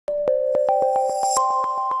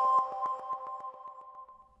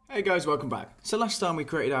Hey guys, welcome back. So last time we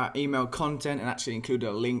created our email content and actually included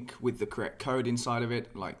a link with the correct code inside of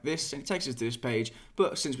it, like this, and it takes us to this page,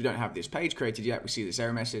 but since we don't have this page created yet, we see this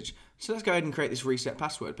error message. So let's go ahead and create this reset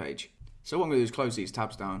password page. So what I'm going to do is close these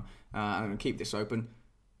tabs down, and I'm going to keep this open,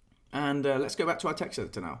 and let's go back to our text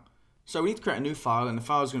editor now. So we need to create a new file, and the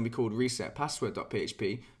file is going to be called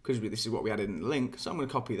resetpassword.php, because this is what we added in the link. So I'm going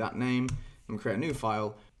to copy that name, I'm going to create a new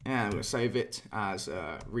file, and I'm going to save it as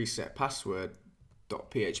resetpassword.php.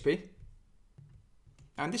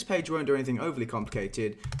 And this page won't do anything overly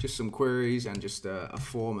complicated, just some queries and just a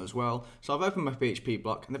form as well. So I've opened my PHP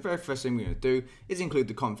block, and the very first thing we're going to do is include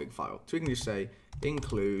the config file. So we can just say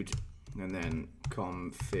include and then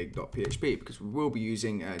config.php, because we will be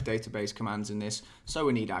using database commands in this, so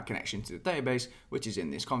we need our connection to the database, which is in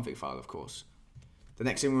this config file, of course. The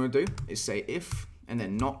next thing we're going to do is say if and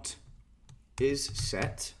then not is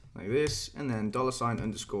set, like this, and then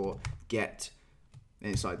 $_get.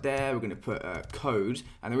 Inside there, we're going to put code,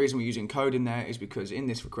 and the reason we're using code in there is because in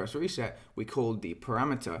this request reset, we called the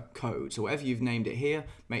parameter code. So whatever you've named it here,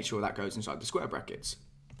 make sure that goes inside the square brackets.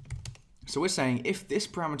 So we're saying if this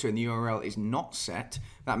parameter in the URL is not set,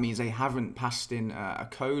 that means they haven't passed in a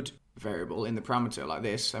code variable in the parameter like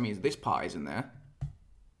this. That means this part isn't there.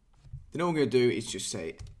 Then all we're going to do is just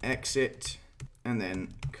say exit and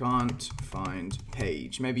then can't find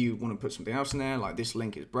page. Maybe you want to put something else in there, like this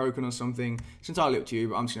link is broken or something. It's entirely up to you,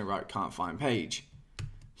 but I'm just going to write can't find page.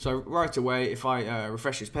 So right away, if I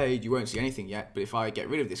refresh this page, you won't see anything yet, but if I get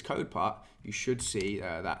rid of this code part, you should see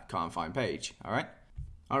that can't find page,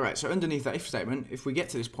 Alright, so underneath that if statement, if we get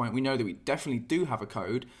to this point, we know that we definitely do have a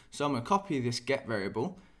code, so I'm going to copy this get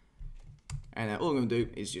variable, and all I'm going to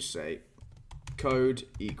do is just say code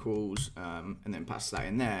equals, and then pass that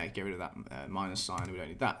in there, get rid of that minus sign, we don't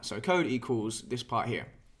need that. So code equals this part here.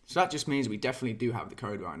 So that just means we definitely do have the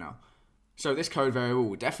code right now. So this code variable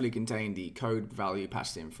will definitely contain the code value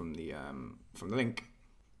passed in from the link.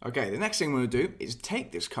 Okay, the next thing we're going to do is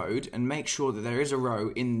take this code and make sure that there is a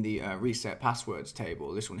row in the reset passwords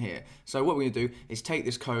table, this one here. So what we're going to do is take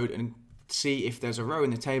this code and see if there's a row in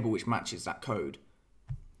the table which matches that code.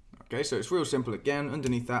 Okay, so it's real simple again.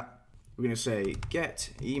 Underneath that, we're going to say get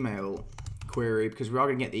email query, because we are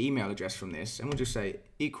going to get the email address from this, and we'll just say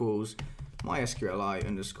equals mysqli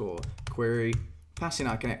underscore query, pass in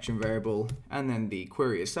our connection variable, and then the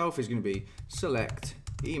query itself is going to be select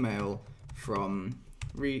email from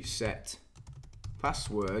reset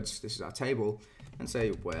passwords, this is our table, and say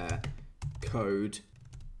where code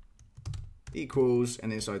equals,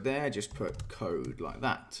 and inside there just put code like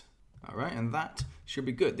that. Alright, and that should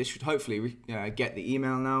be good. This should hopefully get the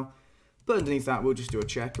email now. But underneath that, we'll just do a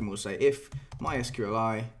check, and we'll say if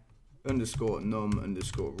mysqli underscore num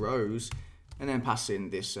underscore rows, and then pass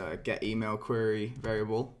in this get email query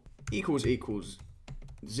variable equals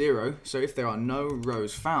 0. So if there are no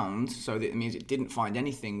rows found, so that means it didn't find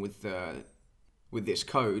anything with this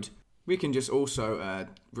code, we can just also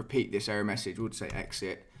repeat this error message. We'll say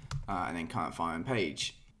exit and then can't find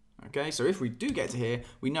page. Okay, so if we do get to here,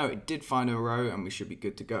 we know it did find a row and we should be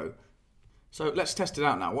good to go. So let's test it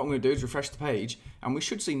out now. What I'm going to do is refresh the page, and we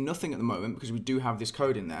should see nothing at the moment because we do have this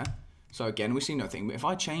code in there. So again, we see nothing, but if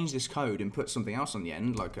I change this code and put something else on the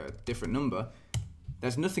end, like a different number,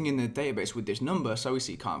 there's nothing in the database with this number, so we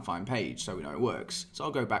see can't find page, so we know it works. So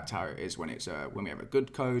I'll go back to how it is when we have a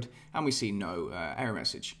good code and we see no error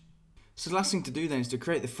message. So the last thing to do then is to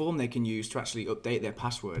create the form they can use to actually update their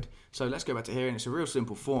password. So let's go back to here, and it's a real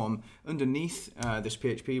simple form. Underneath this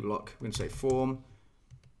PHP block, we're going to say form,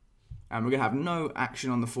 and we're going to have no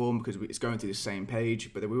action on the form because it's going to the same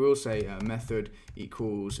page, but then we will say method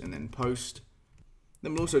equals and then post.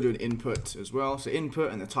 Then we'll also do an input as well. So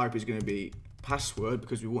input, and the type is going to be password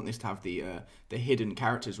because we want this to have the hidden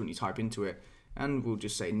characters when you type into it. And we'll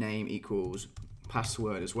just say name equals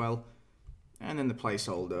password as well. And then the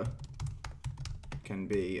placeholder can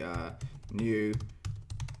be new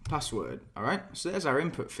password. Alright, so there's our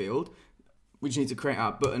input field. We just need to create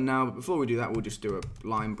our button now, but before we do that, we'll just do a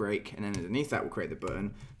line break, and then underneath that, we'll create the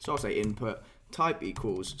button. So I'll say input, type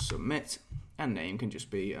equals submit, and name can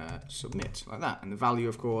just be submit, like that. And the value,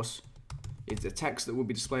 of course, is the text that will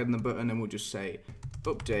be displayed on the button, and we'll just say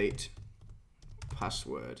update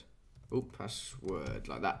password. Oh, password,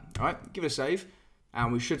 like that. All right, give it a save,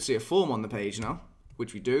 and we should see a form on the page now,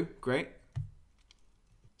 which we do. Great.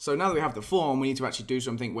 So now that we have the form, we need to actually do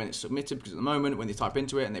something when it's submitted, because at the moment, when they type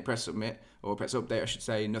into it and they press submit, or press update, I should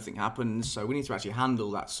say, nothing happens. So we need to actually handle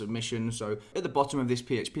that submission. So at the bottom of this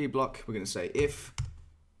PHP block, we're going to say if,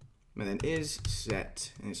 and then is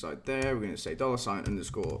set, and inside there, we're going to say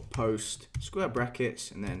 $_post, square brackets,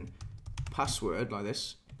 and then password, like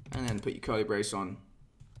this, and then put your curly brace on,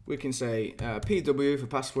 we can say PW for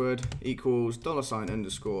password equals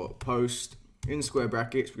 $_post. In square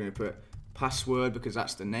brackets, we're going to put password because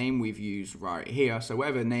that's the name we've used right here. So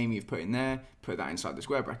whatever name you've put in there, put that inside the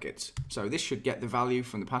square brackets. So this should get the value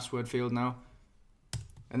from the password field now.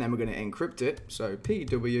 And then we're going to encrypt it. So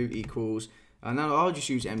PW equals, and now I'll just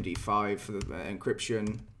use MD5 for the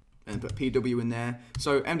encryption and put PW in there.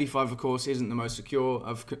 So MD5, of course, isn't the most secure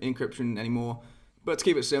of encryption anymore. But to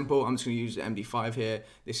keep it simple, I'm just going to use MD5 here.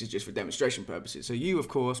 This is just for demonstration purposes. So you, of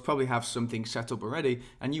course, probably have something set up already,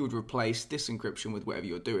 and you would replace this encryption with whatever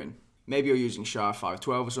you're doing. Maybe you're using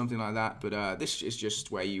SHA-512 or something like that, but this is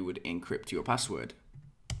just where you would encrypt your password.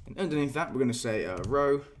 And underneath that, we're going to say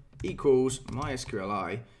row equals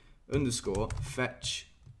mysqli underscore fetch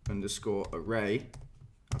underscore array.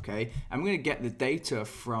 Okay, and we're going to get the data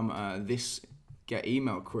from this get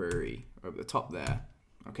email query over the top there.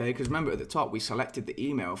 Okay, because remember at the top we selected the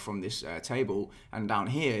email from this table, and down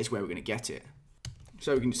here is where we're going to get it.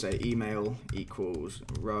 So we can just say email equals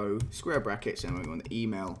row square brackets, and we're going to the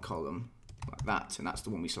email column like that, and that's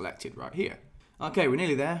the one we selected right here. Okay, we're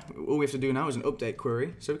nearly there. All we have to do now is an update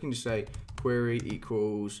query. So we can just say query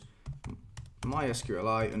equals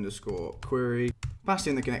mysqli underscore query, pass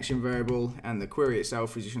in the connection variable, and the query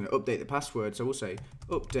itself is just going to update the password. So we'll say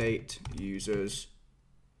update users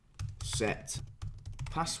set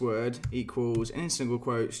password equals, and in single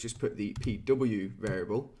quotes just put the PW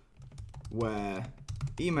variable, where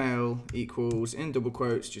email equals, in double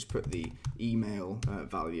quotes just put the email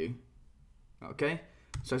value. Okay,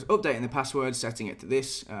 so it's updating the password, setting it to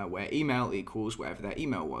this, where email equals whatever their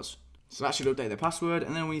email was. So that should update the password,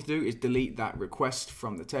 and then what we need to do is delete that request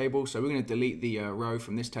from the table. So we're going to delete the row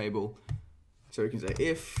from this table. So we can say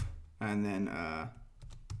if, and then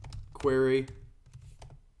query.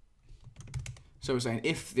 So we're saying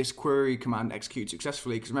if this query command executes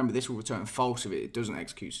successfully, because remember this will return false if it doesn't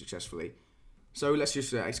execute successfully. So let's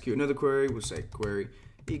just execute another query. We'll say query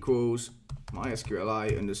equals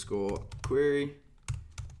mysqli underscore query.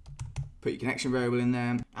 Put your connection variable in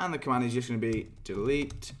there, and the command is just going to be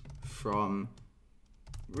delete from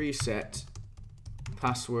reset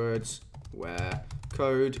passwords where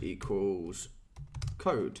code equals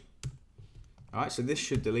code. Alright, so this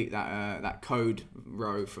should delete that, that code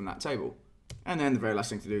row from that table. And then the very last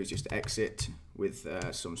thing to do is just exit with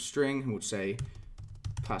some string, and we'll say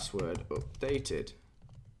password updated.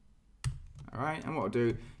 Alright, and what I'll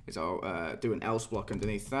do is I'll do an else block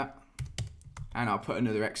underneath that, and I'll put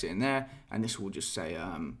another exit in there, and this will just say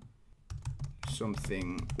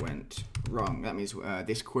something went wrong. That means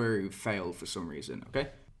this query failed for some reason, okay?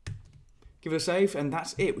 Give it a save, and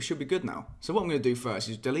that's it. We should be good now. So what I'm going to do first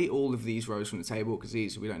is delete all of these rows from the table, because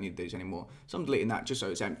these, we don't need these anymore. So I'm deleting that just so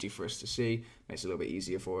it's empty for us to see. Makes it a little bit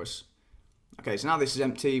easier for us. Okay, so now this is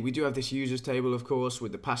empty. We do have this users table, of course,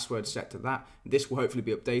 with the password set to that. This will hopefully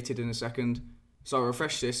be updated in a second. So I'll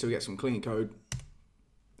refresh this so we get some clean code.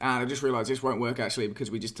 And I just realised this won't work actually because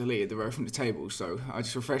we just deleted the row from the table. So I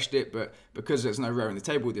just refreshed it, but because there's no row in the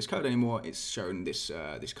table with this code anymore, it's shown this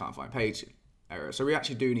this can't find page error. So we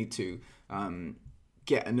actually do need to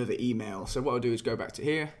get another email. So what I'll do is go back to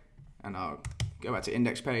here, and I'll go back to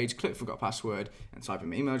index page, click forgot password, and type in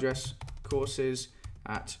my email address,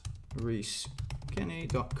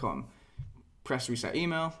 courses@reesekinney.com. Press reset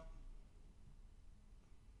email.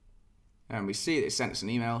 And we see that it sent us an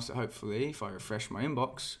email, so hopefully if I refresh my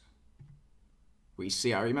inbox, we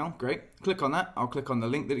see our email. Great. Click on that. I'll click on the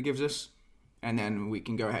link that it gives us, and then we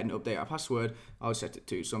can go ahead and update our password. I'll set it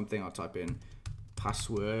to something. I'll type in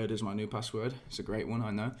password as my new password. It's a great one,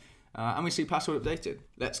 I know. And we see password updated.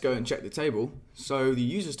 Let's go and check the table. So the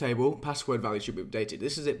users table, password value should be updated.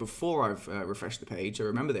 This is it before I've refreshed the page, so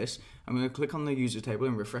remember this. I'm going to click on the user table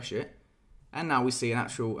and refresh it. And now we see an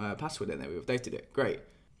actual password in there. We've updated it. Great.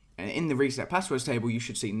 And in the reset passwords table, you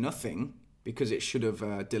should see nothing because it should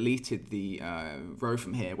have deleted the row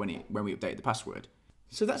from here when we update the password.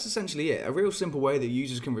 So that's essentially it. A real simple way that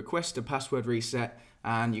users can request a password reset,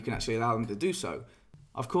 and you can actually allow them to do so.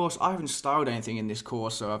 Of course, I haven't styled anything in this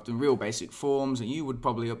course, so I've done real basic forms, and you would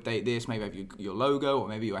probably update this, maybe have your logo or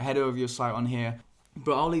maybe your header of your site on here.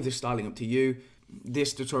 But I'll leave the styling up to you.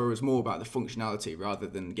 This tutorial is more about the functionality rather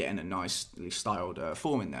than getting a nicely styled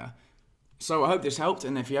form in there. So I hope this helped,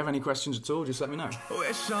 and if you have any questions at all, just let me know.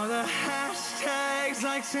 Wish all the hashtags,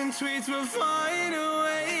 likes and tweets will find a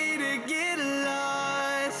way to get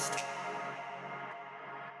lost.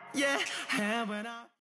 Yeah,